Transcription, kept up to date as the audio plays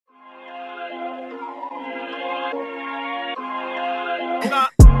Hey,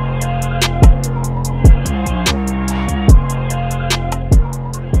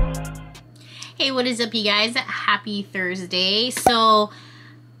 what is up, you guys? Happy Thursday. So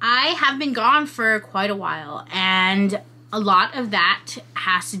I have been gone for quite a while, and a lot of that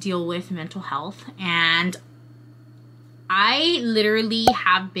has to deal with mental health, and I literally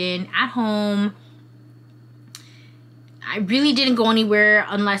have been at home. I really didn't go anywhere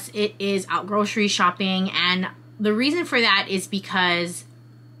unless it is out grocery shopping, and the reason for that is because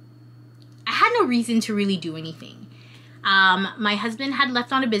I had no reason to really do anything. My husband had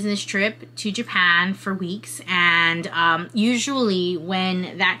left on a business trip to Japan for weeks, and usually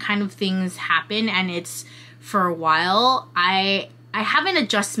when that kind of things happen and it's for a while, I have an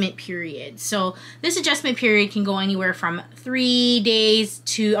adjustment period. So this adjustment period can go anywhere from 3 days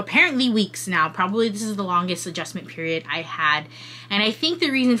to apparently weeks now. Probably this is the longest adjustment period I had, and I think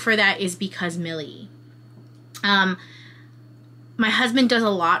the reason for that is because Millie. My husband does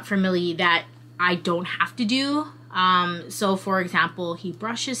a lot for Millie that I don't have to do. So for example, he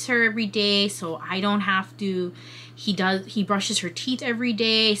brushes her every day, so I don't have to. He brushes her teeth every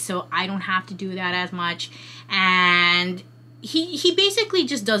day, so I don't have to do that as much. And he basically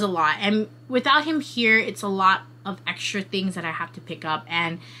just does a lot. And without him here, it's a lot of extra things that I have to pick up.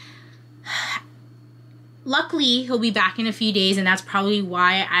 And luckily, he'll be back in a few days, and that's probably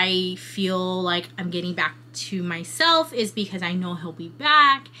why I feel like I'm getting back to myself, is because I know he'll be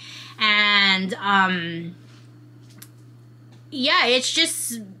back. And yeah, it's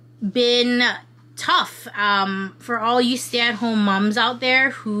just been tough for all you stay-at-home moms out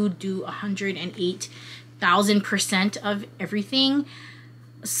there who do 108,000% of everything.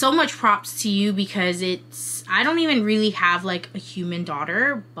 So much props to you, because I don't even really have like a human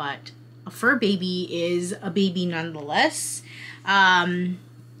daughter, but a fur baby is a baby nonetheless.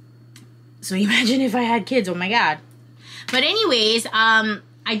 So imagine if I had kids, oh my god. But anyways,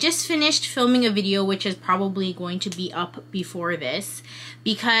 I just finished filming a video, which is probably going to be up before this,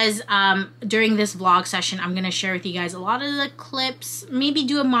 because during this vlog session, I'm going to share with you guys a lot of the clips, maybe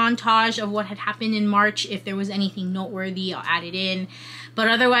do a montage of what had happened in March. If there was anything noteworthy, I'll add it in. But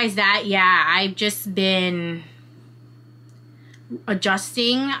otherwise that, yeah, I've just been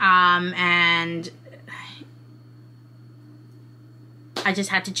adjusting, and I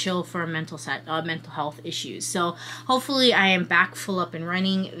just had to chill for mental health issues. So hopefully I am back full up and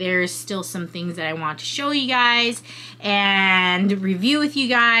running. There's still some things that I want to show you guys and review with you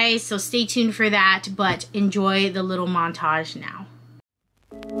guys, so stay tuned for that, but enjoy the little montage now.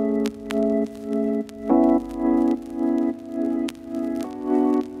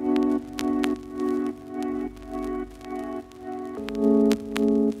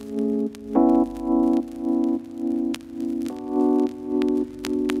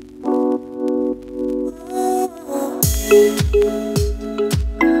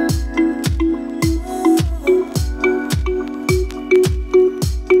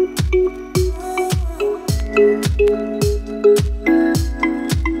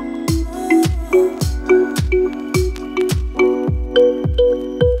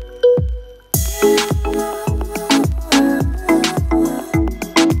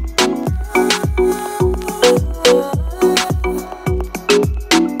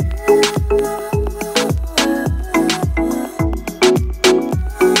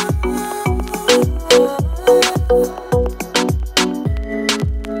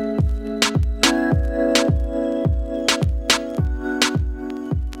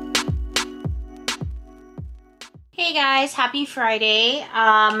 Hey guys, happy Friday.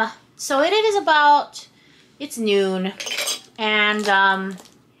 So it's noon, and I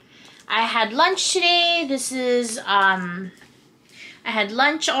had lunch today. I had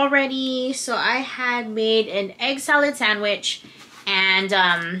lunch already, so I had made an egg salad sandwich, and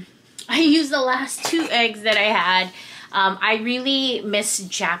I used the last 2 eggs that I had. I really miss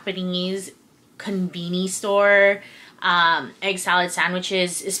Japanese convenience store egg salad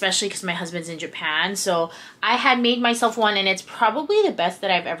sandwiches, especially because my husband's in Japan. So I had made myself one, and it's probably the best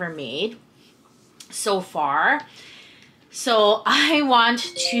that I've ever made so far. So I want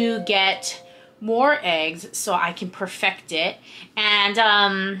to get more eggs so I can perfect it. And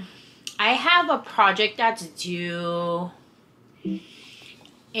I have a project that's due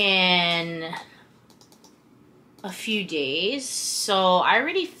in a few days, so I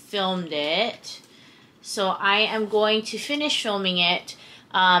already filmed it. So I am going to finish filming it.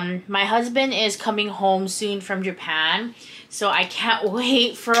 My husband is coming home soon from Japan, so I can't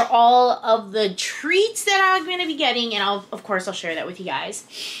wait for all of the treats that I'm going to be getting, and of course I'll share that with you guys.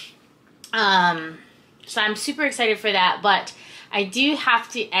 So I'm super excited for that, but I do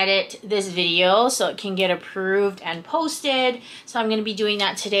have to edit this video so it can get approved and posted. So I'm going to be doing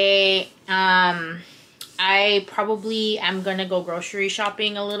that today. I probably am going to go grocery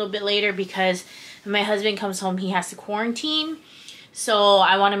shopping a little bit later because when my husband comes home, he has to quarantine. So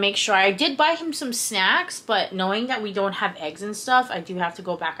I want to make sure. I did buy him some snacks, but knowing that we don't have eggs and stuff, I do have to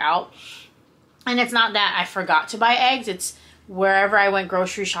go back out. And it's not that I forgot to buy eggs. It's wherever I went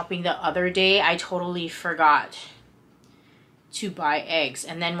grocery shopping the other day, I totally forgot to buy eggs.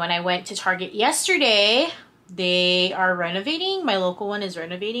 And then when I went to Target yesterday, they are renovating. My local one is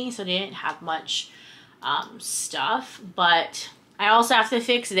renovating, so they didn't have much stuff. But I also have to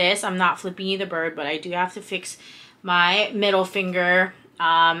fix this. I'm not flipping you the bird, but I do have to fix my middle finger.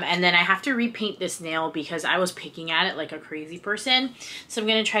 And then I have to repaint this nail because I was picking at it like a crazy person. So I'm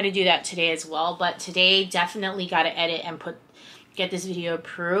going to try to do that today as well. But today definitely got to edit and get this video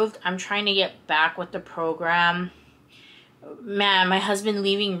approved. I'm trying to get back with the program. Man, my husband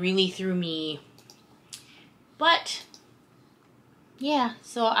leaving really threw me. But yeah,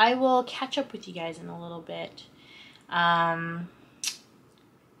 so I will catch up with you guys in a little bit.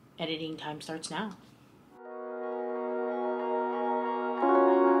 Editing time starts now.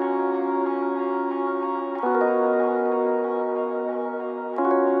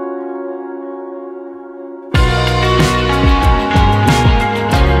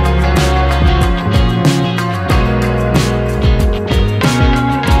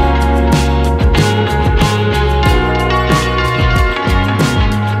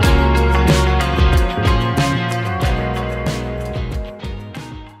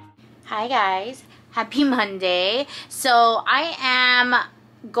 Hi guys, happy Monday. So I am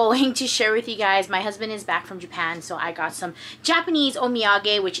going to share with you guys, my husband is back from Japan, so I got some Japanese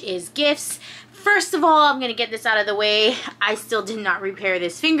omiyage, which is gifts. First of all, I'm going to get this out of the way. I still did not repair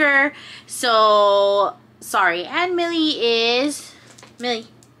this finger, so sorry. And Millie, please.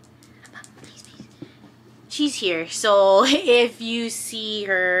 She's here, so if you see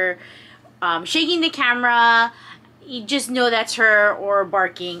her shaking the camera, you just know that's her, or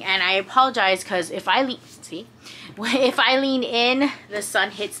barking. And I apologize because if I lean in, the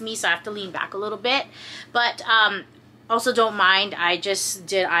sun hits me, so I have to lean back a little bit. But also don't mind, I just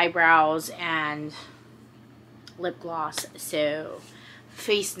did eyebrows and lip gloss, so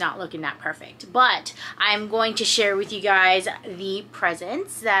face not looking that perfect. But I'm going to share with you guys the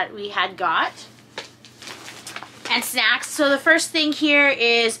presents that we had got and snacks. So the first thing here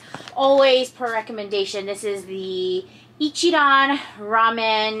is always per recommendation. This is the Ichiran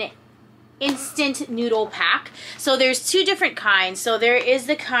ramen instant noodle pack. So there's two different kinds. So there is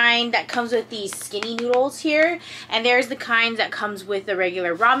the kind that comes with these skinny noodles here, and there's the kind that comes with the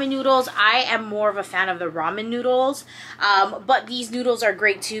regular ramen noodles. I am more of a fan of the ramen noodles, but these noodles are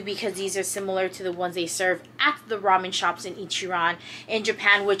great too because these are similar to the ones they serve at the ramen shops in Ichiran in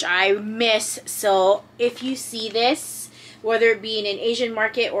Japan, which I miss. So if you see this, whether it be in an Asian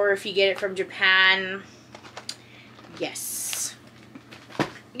market or if you get it from Japan, yes.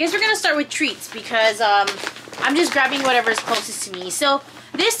 I guess we're going to start with treats because I'm just grabbing whatever's closest to me. So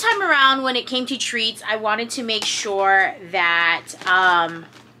this time around when it came to treats, I wanted to make sure that,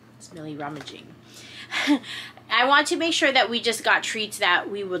 it's Millie rummaging. I want to make sure that we just got treats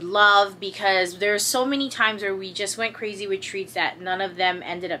that we would love, because there's so many times where we just went crazy with treats that none of them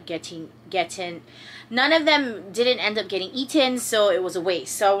ended up none of them didn't end up getting eaten, so it was a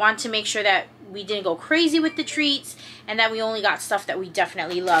waste. So I want to make sure that we didn't go crazy with the treats and that we only got stuff that we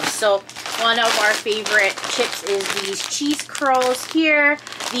definitely love. So one of our favorite chips is these cheese curls here.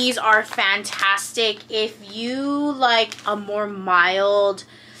 These are fantastic. If you like a more mild,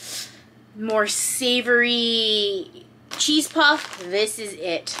 more savory cheese puff, this is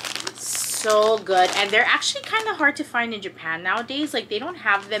it. So good. And they're actually kind of hard to find in Japan nowadays. Like, they don't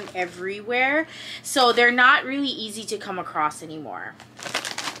have them everywhere, so they're not really easy to come across anymore.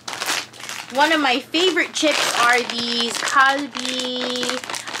 One of my favorite chips are these kalbi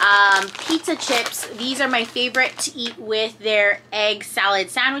pizza chips. These are my favorite to eat with their egg salad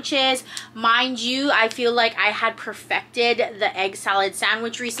sandwiches. Mind you, I feel like I had perfected the egg salad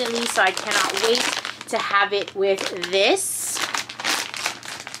sandwich recently, so I cannot wait to have it with this.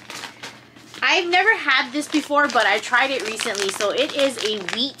 I've never had this before, but I tried it recently. So it is a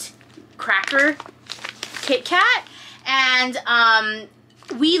wheat cracker Kit Kat, and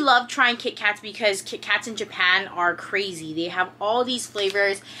we love trying Kit Kats because Kit Kats in Japan are crazy. They have all these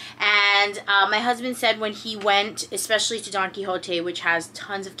flavors, and my husband said when he went, especially to Don Quixote, which has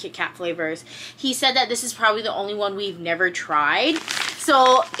tons of Kit Kat flavors, he said that this is probably the only one we've never tried.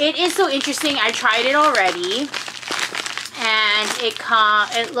 So it is so interesting. I tried it already, and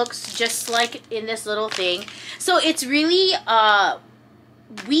and it looks just like in this little thing. So it's really a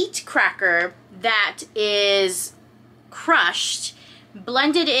wheat cracker that is crushed,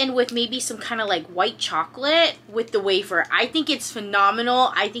 blended in with maybe some kind of like white chocolate with the wafer. I think it's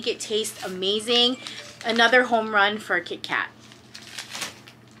phenomenal. I think it tastes amazing. Another home run for Kit Kat.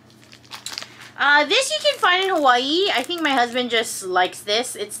 This you can find in Hawaii. I think my husband just likes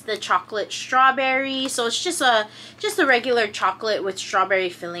this. It's the chocolate strawberry. So it's just a regular chocolate with strawberry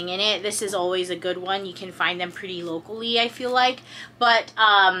filling in it. This is always a good one. You can find them pretty locally, I feel like. But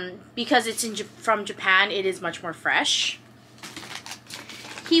because it's from Japan, it is much more fresh.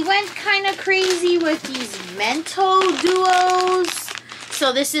 He went kind of crazy with these Mento duos.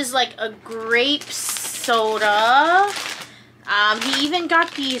 So this is like a grape soda. He even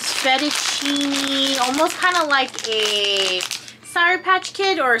got these fettuccine, almost kind of like a Sour Patch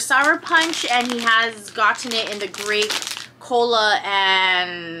Kid or Sour Punch, and he has gotten it in the grape cola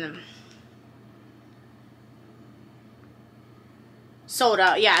and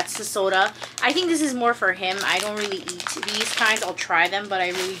soda. Yeah, it's the soda. I think this is more for him. I don't really eat these kinds. I'll try them, but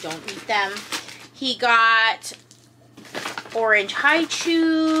I really don't eat them. He got orange high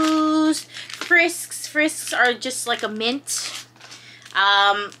chews, Frisks. Frisks are just like a mint.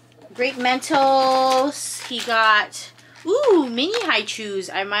 Grape Mentos. He got, ooh, mini high chews.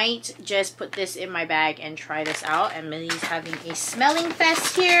 I might just put this in my bag and try this out. And Millie's having a smelling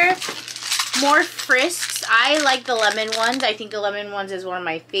fest here. More Frisks. I like the lemon ones. I think the lemon ones is one of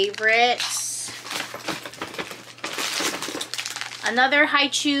my favorites. Another high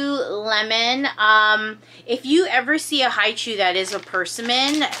chew lemon. If you ever see a high chew that is a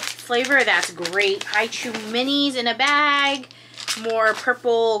persimmon flavor, that's great. High chew minis in a bag. More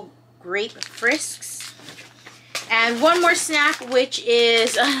purple grape Frisks. And one more snack, which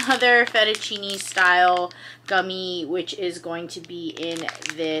is another fettuccine style gummy, which is going to be in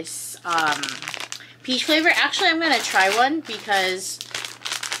this peach flavor. Actually, I'm going to try one because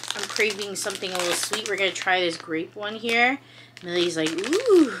I'm craving something a little sweet. We're going to try this grape one here. Millie's like,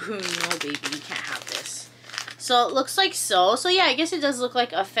 ooh, no baby, you can't have this. So it looks like so. So yeah, I guess it does look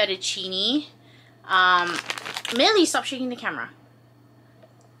like a fettuccine. Millie, stop shaking the camera.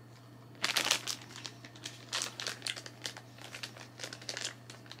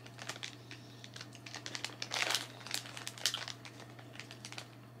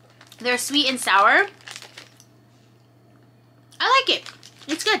 They're sweet and sour. I like it.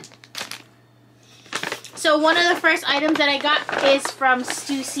 It's good. So one of the first items that I got is from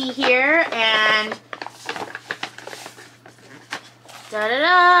Stussy here, and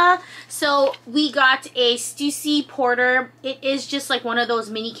da-da-da. So we got a Stussy Porter. It is just like one of those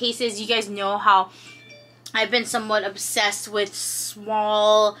mini cases. You guys know how I've been somewhat obsessed with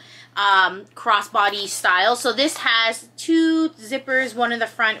small crossbody style. So this has two zippers, one in the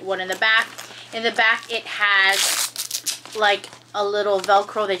front, one in the back. In the back it has like a little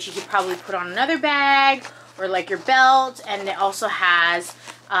Velcro that you could probably put on another bag or like your belt, and it also has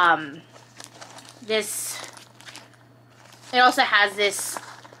this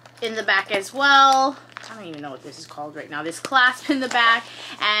in the back as well. I don't even know what this is called right now. This clasp in the back,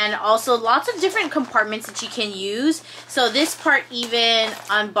 and also lots of different compartments that you can use. So this part even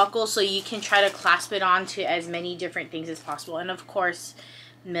unbuckles, so you can try to clasp it onto as many different things as possible. And of course,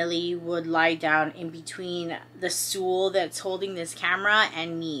 Millie would lie down in between the stool that's holding this camera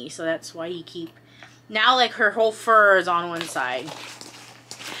and me. So that's why you keep, now like her whole fur is on one side.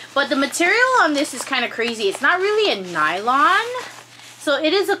 But the material on this is kind of crazy. It's not really a nylon. So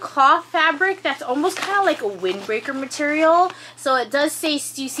it is a cloth fabric that's almost kind of like a windbreaker material. So it does say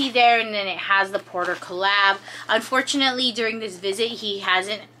Stussy there, and then it has the Porter collab. Unfortunately, during this visit, he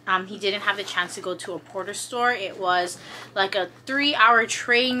didn't have the chance to go to a Porter store. It was like a 3-hour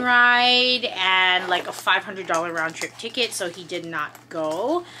train ride and like a $500 round trip ticket, so he did not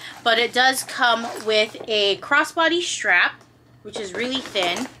go. But it does come with a crossbody strap, which is really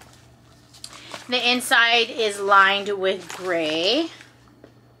thin. The inside is lined with gray.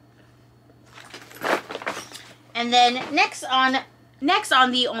 And then next on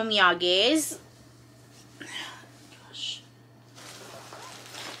the omiyages, gosh.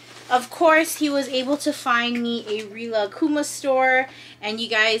 Of course, he was able to find me a րեaդ store, and you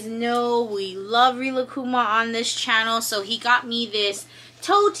guys know we love րeaդ on this channel. So he got me this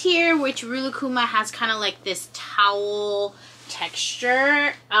tote here, which րeaդ has kind of like this towel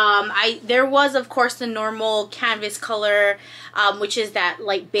texture. There was, of course, the normal canvas color, which is that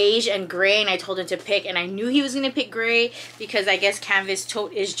light beige and gray, and I told him to pick, and I knew he was gonna pick gray because I guess canvas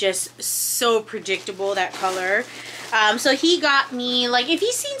taupe is just so predictable, that color. So he got me, like, if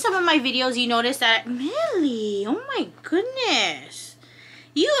you've seen some of my videos, you notice that, Millie, oh my goodness,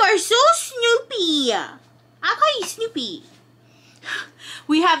 you are so Snoopy. I'll call you Snoopy.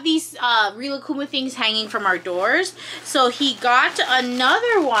 We have these реад things hanging from our doors. So he got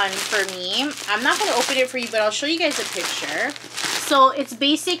another one for me. I'm not going to open it for you, but I'll show you guys a picture. So it's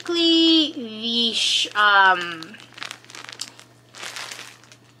basically the...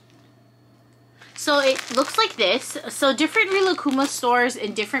 So it looks like this. So different read stores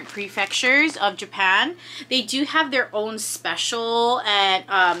in different prefectures of Japan, they do have their own special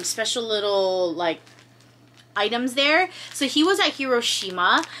and special little like items there. So he was at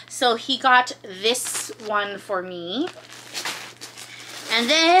Hiroshima, so he got this one for me. And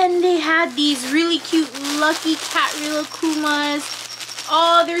then they had these really cute Lucky Cat read's.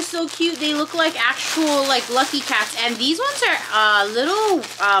 Oh, they're so cute. They look like actual like Lucky Cats, and these ones are a little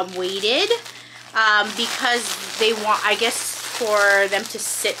weighted. Because they want, I guess, for them to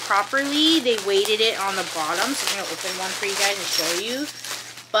sit properly, they weighted it on the bottom. So I'm going to open one for you guys and show you.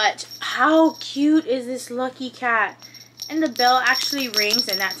 But how cute is this Lucky Cat? And the bell actually rings,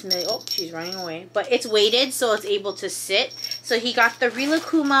 and that's Millie. Oh, she's running away. But it's weighted, so it's able to sit. So he got the read and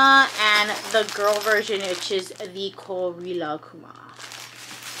the girl version, which is the реaд.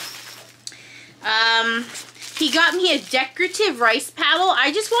 He got me a decorative rice paddle.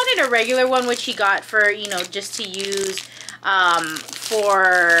 I just wanted a regular one, which he got for, you know, just to use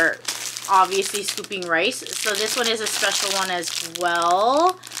for obviously scooping rice. So this one is a special one as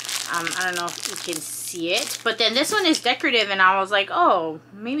well. I don't know if you can see it. But then this one is decorative, and I was like, oh,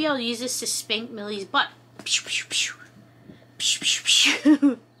 maybe I'll use this to spank Millie's butt.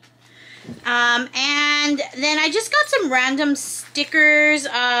 And then I just got some random stickers.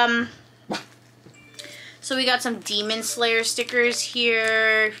 So we got some Demon Slayer stickers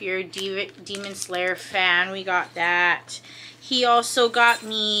here. If you're a Demon Slayer fan, we got that. He also got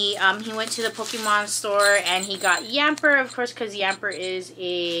me, he went to the Pokemon store and he got Yamper, of course, because Yamper is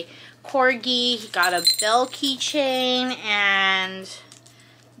a corgi. He got a bell keychain and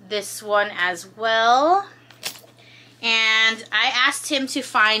this one as well. And I asked him to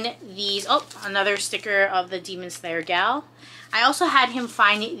find these, oh, another sticker of the Demon Slayer gal. I also had him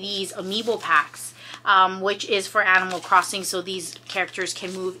find these amiibo packs. Which is for Animal Crossing, so these characters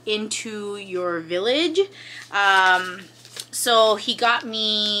can move into your village. So he got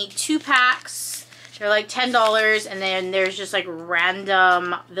me 2 packs. They're like $10, and then there's just like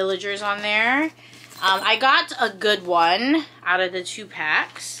random villagers on there. I got a good one out of the 2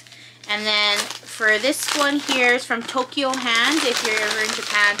 packs. And then for this one here is from Tokyo Hand. If you're ever in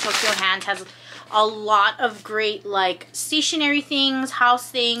Japan, Tokyo Hand has a lot of great like stationery things, house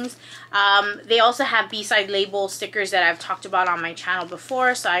things. They also have B-side label stickers that I've talked about on my channel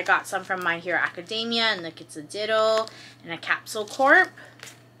before. So I got some from My Hero Academia and the Kids a Ditto and a Capsule Corp.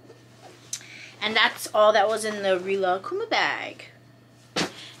 And that's all that was in the read bag.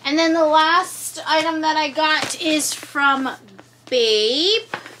 And then the last item that I got is from Bape.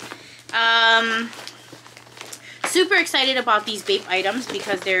 Super excited about these Bape items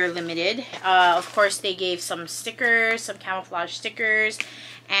because they're limited. Of course, they gave some stickers, some camouflage stickers,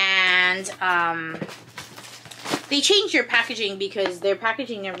 and they changed their packaging because their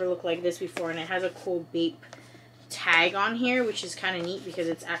packaging never looked like this before, and it has a cool Bape tag on here, which is kind of neat because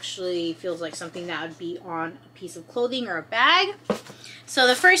it's actually feels like something that would be on a piece of clothing or a bag. So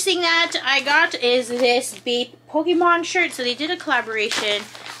the first thing that I got is this Bape Pokemon shirt. So they did a collaboration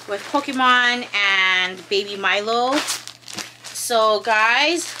with Pokemon and Baby Milo. So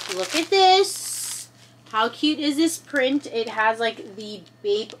guys, look at this. How cute is this print? It has like the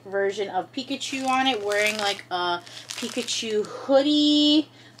Bape version of Pikachu on it, wearing like a Pikachu hoodie,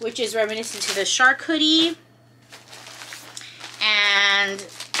 which is reminiscent to the shark hoodie. And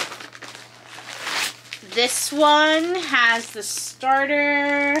this one has the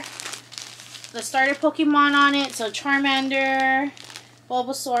starter Pokemon on it. So Charmander,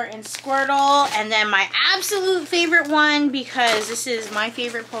 Bulbasaur, and Squirtle. And then my absolute favorite one, because this is my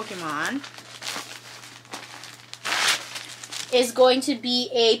favorite Pokemon, is going to be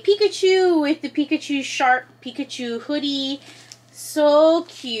a Pikachu with the Pikachu Shark Pikachu hoodie. So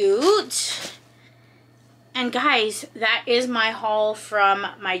cute. And guys, that is my haul from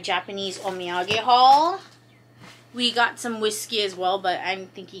my Japanese omiyage haul. We got some whiskey as well, but I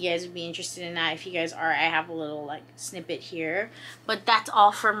think you guys would be interested in that. If you guys are, I have a little like snippet here. But that's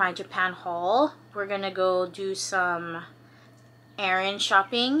all for my Japan haul. We're gonna go do some errand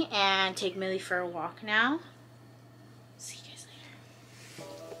shopping and take Millie for a walk now.